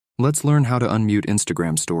Let's learn how to unmute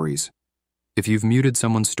Instagram stories. If you've muted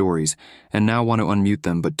someone's stories and now want to unmute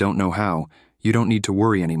them but don't know how, you don't need to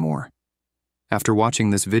worry anymore. After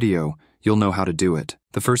watching this video, you'll know how to do it.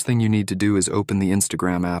 The first thing you need to do is open the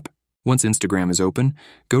Instagram app. Once Instagram is open,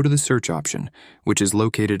 go to the search option, which is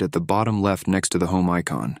located at the bottom left next to the home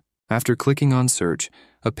icon. After clicking on search,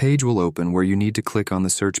 a page will open where you need to click on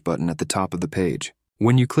the search button at the top of the page.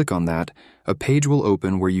 When you click on that, a page will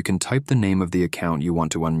open where you can type the name of the account you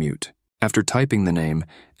want to unmute. After typing the name,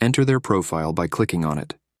 enter their profile by clicking on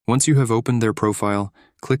it. Once you have opened their profile,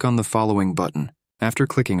 click on the following button. After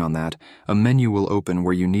clicking on that, a menu will open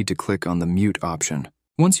where you need to click on the mute option.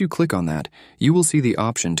 Once you click on that, you will see the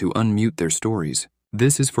option to unmute their stories.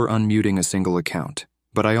 This is for unmuting a single account,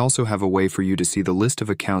 but I also have a way for you to see the list of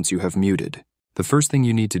accounts you have muted. The first thing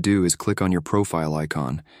you need to do is click on your profile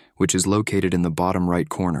icon, which is located in the bottom right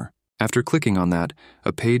corner. After clicking on that,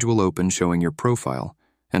 a page will open showing your profile,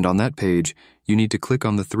 and on that page, you need to click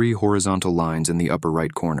on the 3 horizontal lines in the upper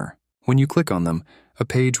right corner. When you click on them, a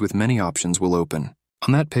page with many options will open.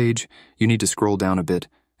 On that page, you need to scroll down a bit,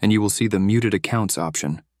 and you will see the Muted Accounts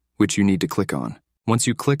option, which you need to click on. Once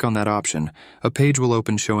you click on that option, a page will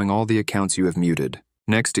open showing all the accounts you have muted.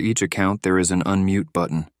 Next to each account, there is an Unmute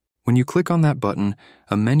button. When you click on that button,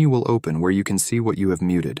 a menu will open where you can see what you have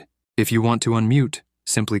muted. If you want to unmute,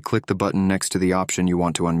 simply click the button next to the option you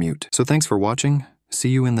want to unmute. So thanks for watching. See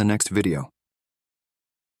you in the next video.